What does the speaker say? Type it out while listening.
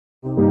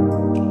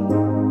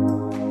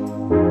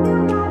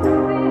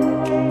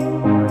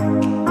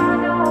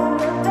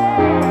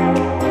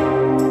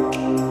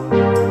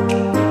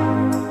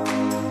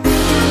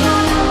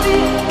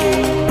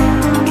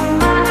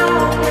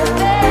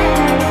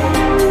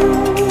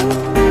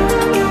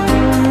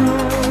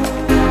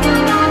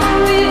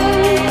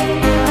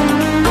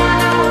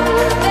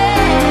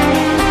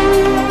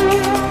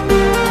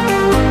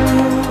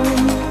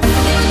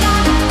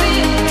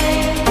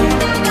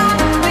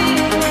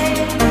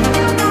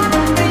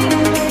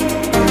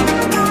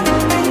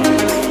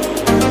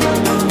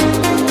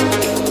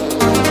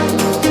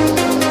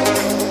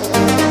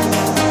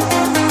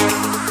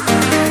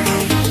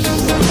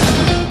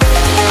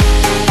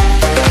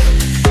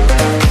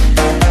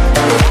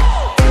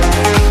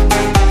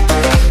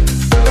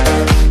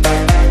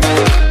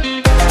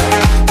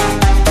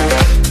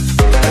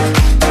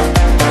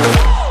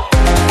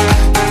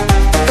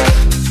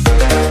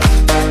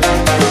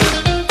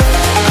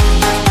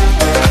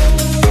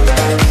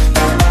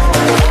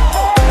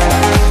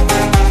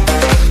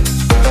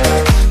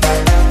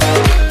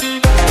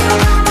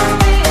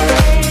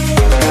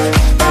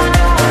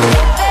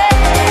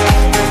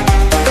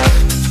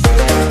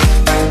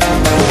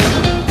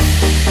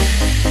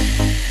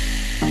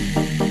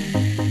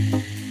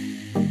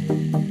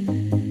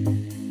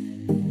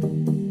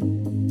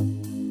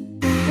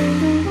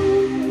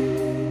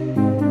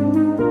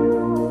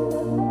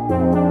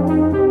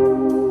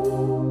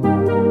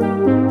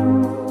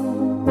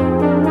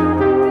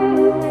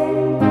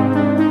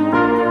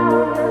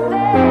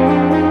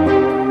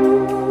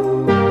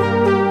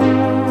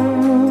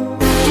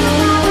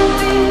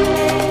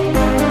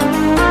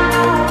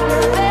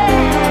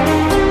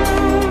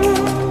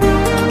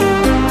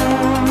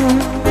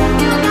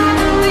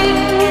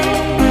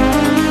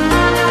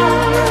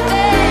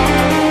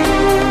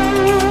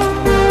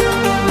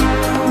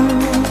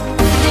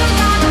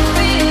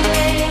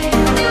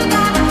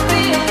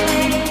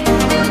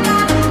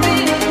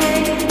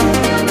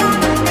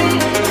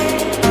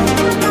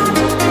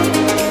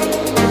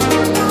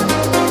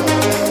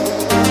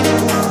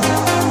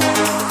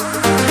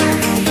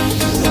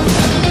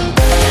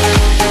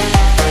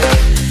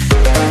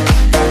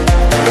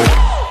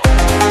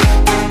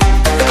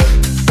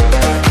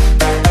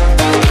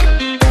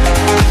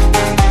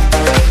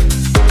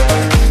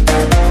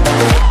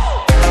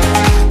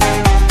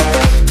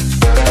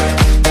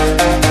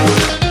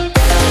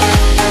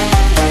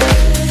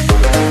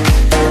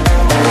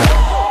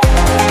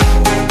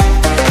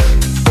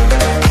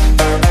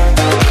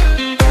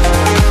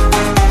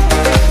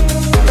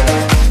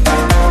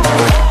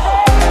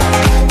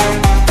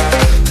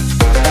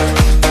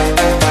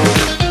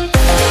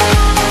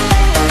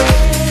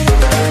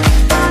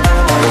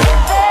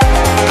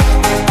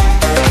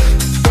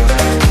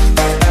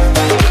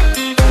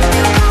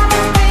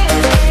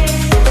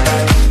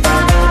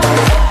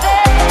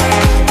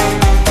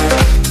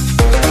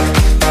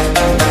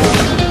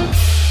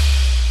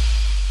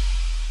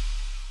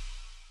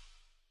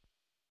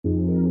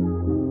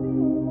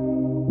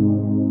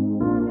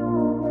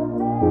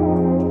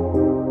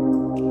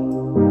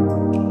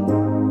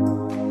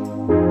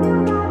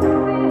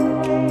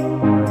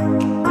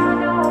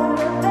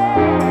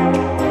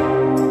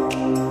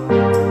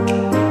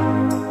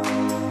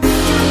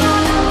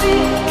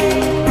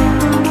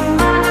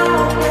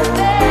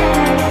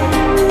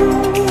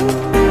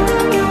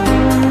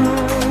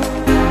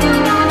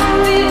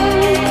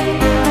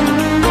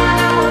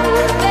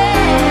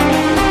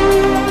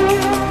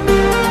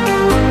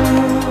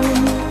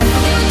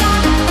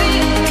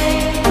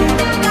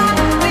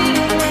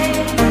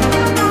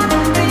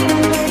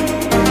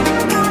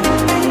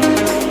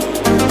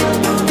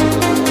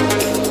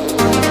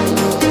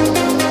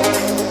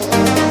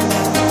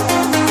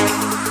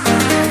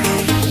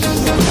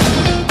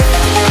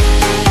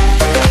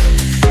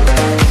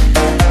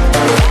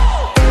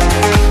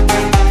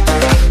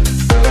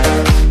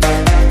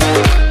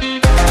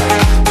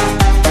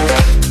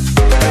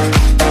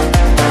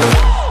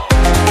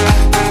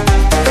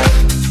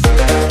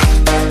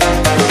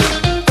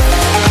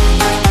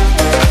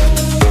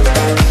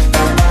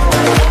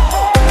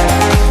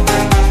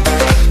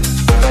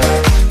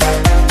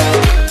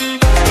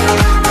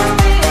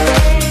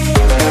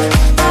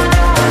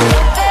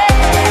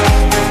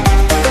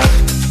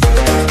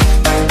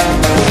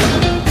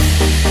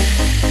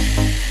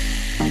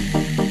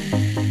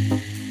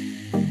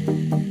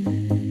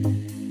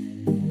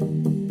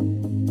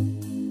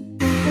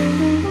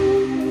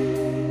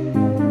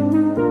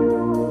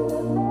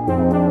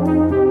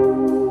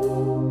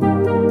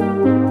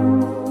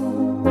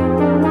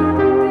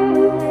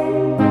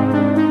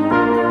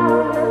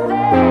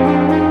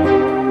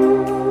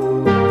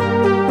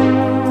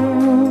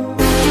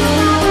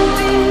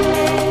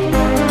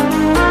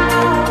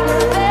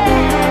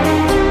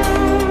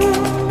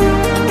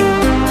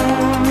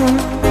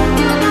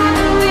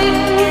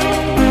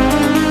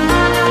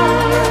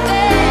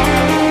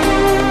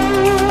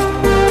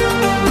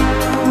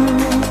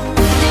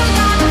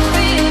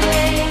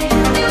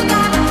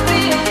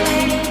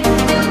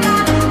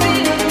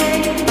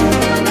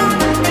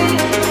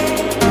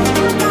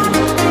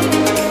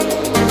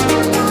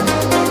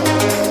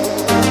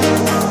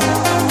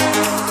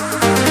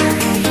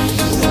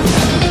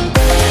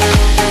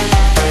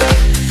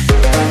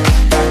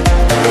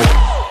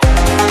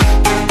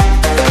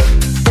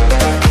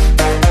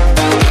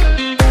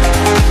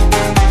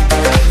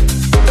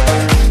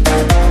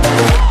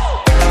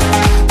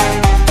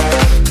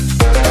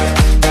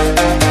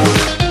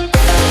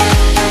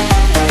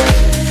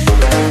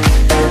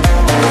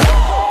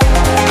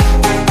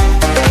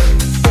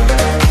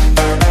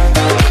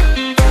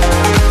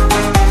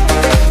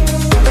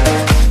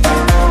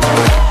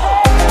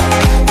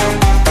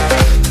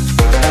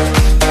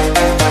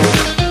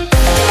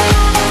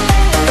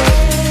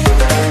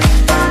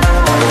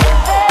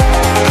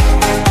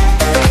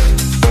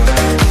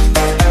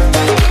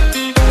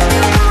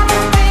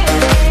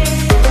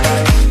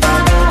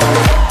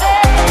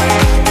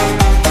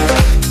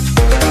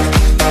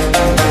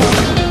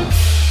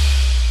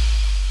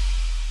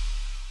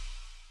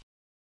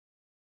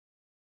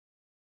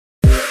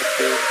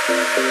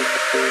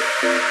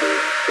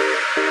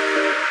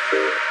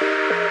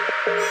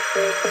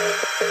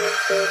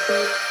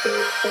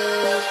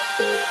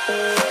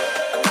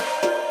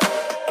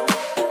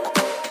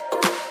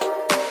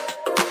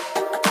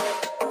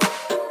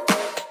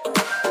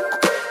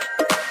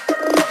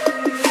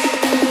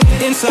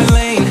Inside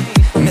lane,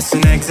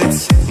 missing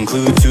exits,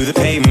 glued to the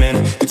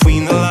pavement.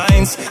 Between the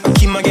lines, I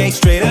keep my gaze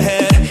straight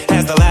ahead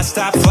as the last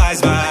stop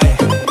flies by.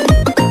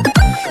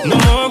 No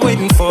more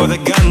waiting for the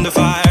gun to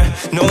fire,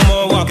 no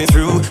more walking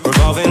through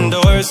revolving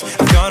doors.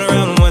 I've gone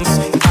around once,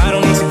 I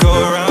don't need to go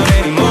around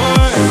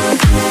anymore.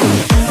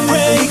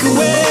 Break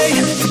away,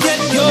 forget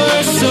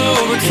your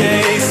sober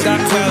case.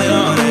 Stop dwelling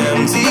on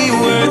empty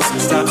words,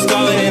 stop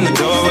stalling in the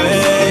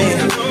doorway.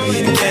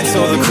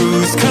 Cancel the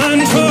cruise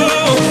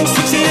control,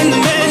 switching the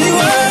manual.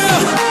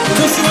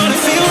 Don't you wanna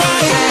feel right?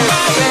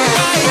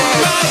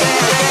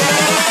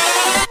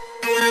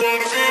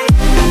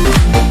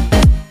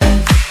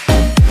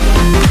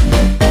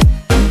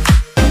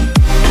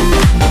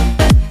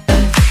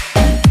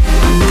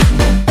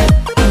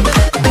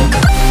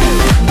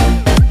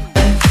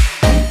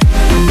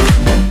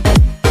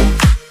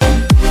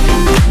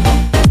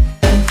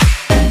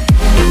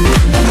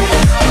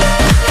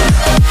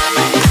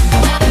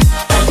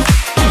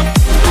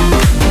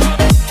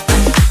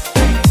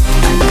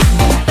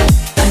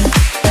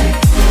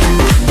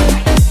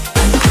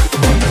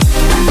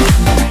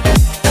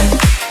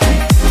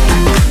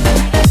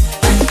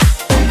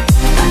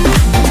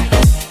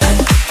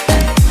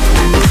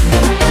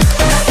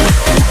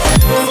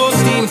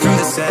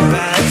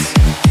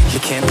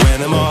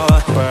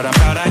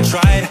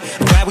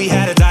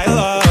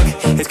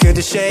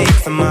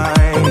 Shake the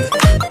mind,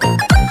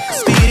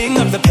 speeding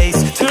up the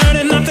pace,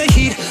 turning up the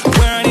heat,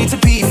 where I need to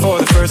be for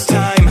the first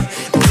time.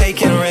 I'm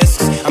taking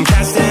risks, I'm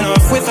casting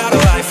off without a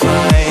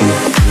lifeline.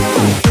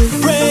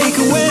 Break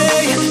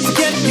away,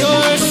 forget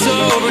your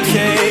sober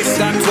case.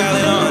 Stop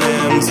dwelling on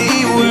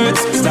empty words,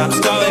 stop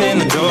stalling in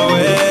the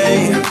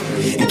doorway,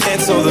 and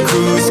cancel the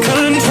cruise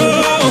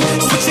control,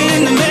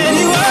 switching the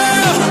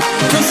manual.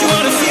 Don't you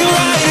wanna feel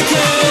right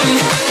again?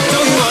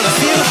 Don't you wanna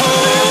feel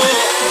whole?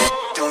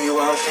 Don't you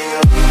wanna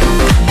feel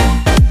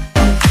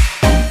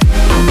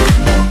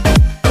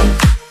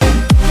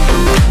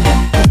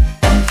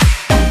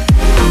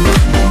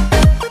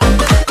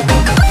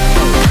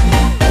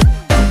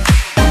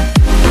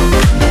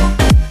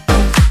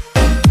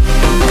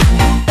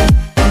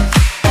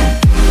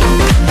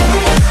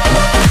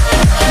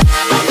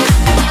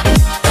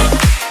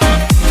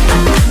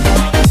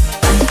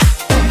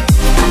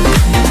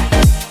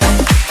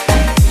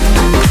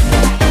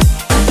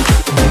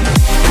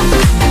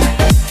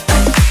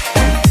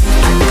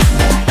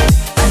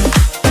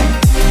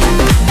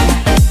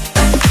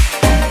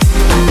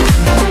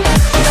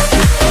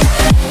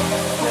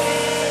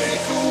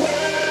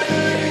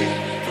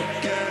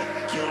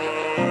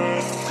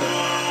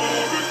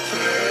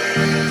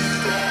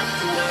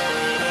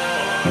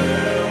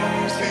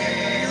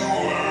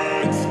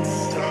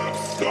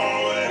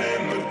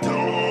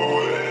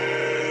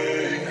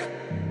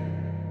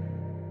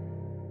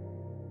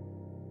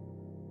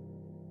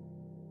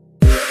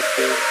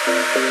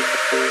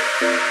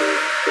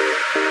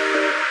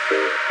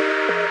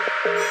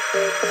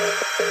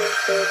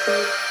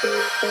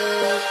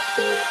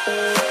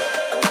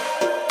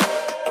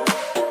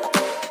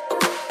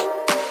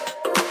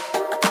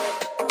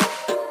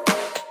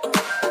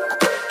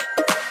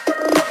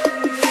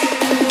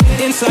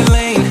inside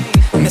lane,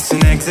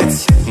 missing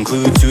exits,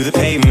 glued to the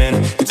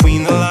pavement.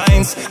 Between the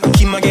lines, I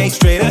keep my gaze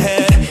straight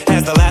ahead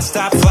as the last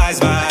stop flies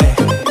by.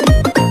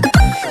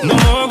 No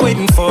more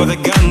waiting for the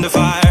gun to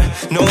fire,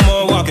 no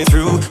more walking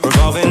through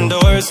revolving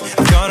doors.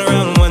 I've gone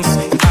around once,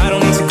 I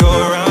don't need to go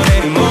around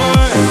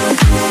anymore.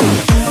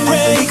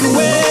 Break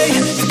away,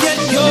 forget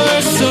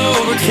your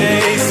sober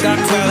case. Stop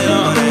dwelling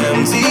on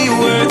empty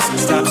words,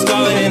 stop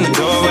stalling in the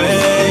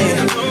doorway,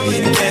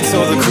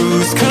 cancel the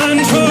cruise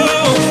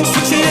control,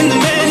 switching the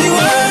manual.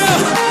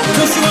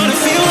 Don't you wanna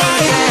feel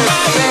right?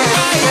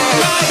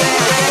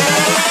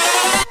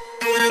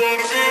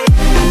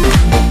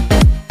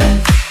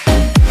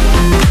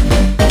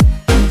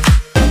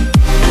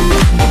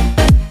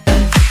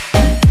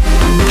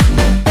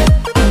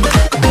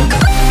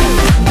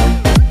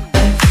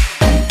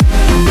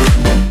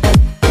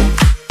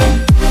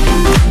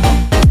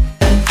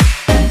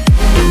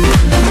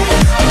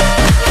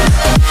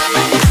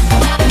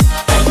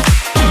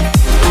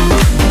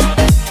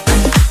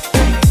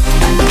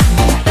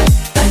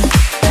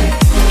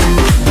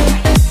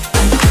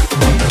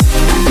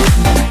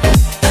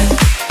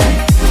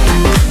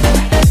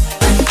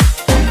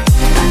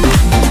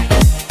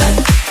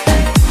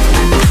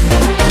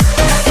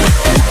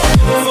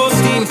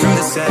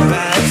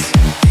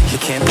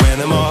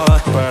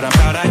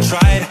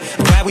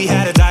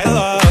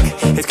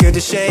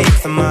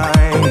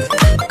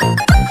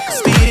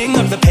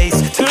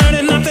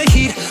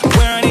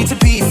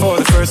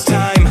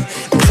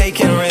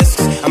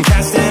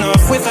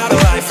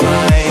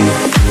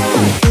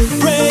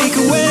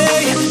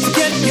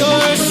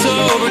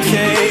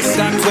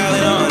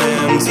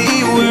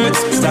 words.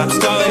 Stop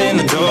stalling in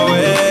the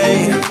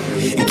doorway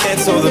and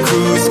cancel the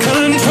cruise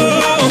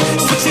control.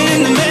 Switching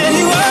in the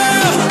manual.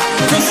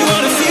 Don't you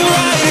wanna feel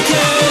right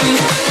again?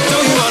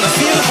 Don't you wanna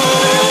feel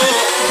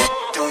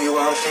whole? Don't you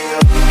wanna feel?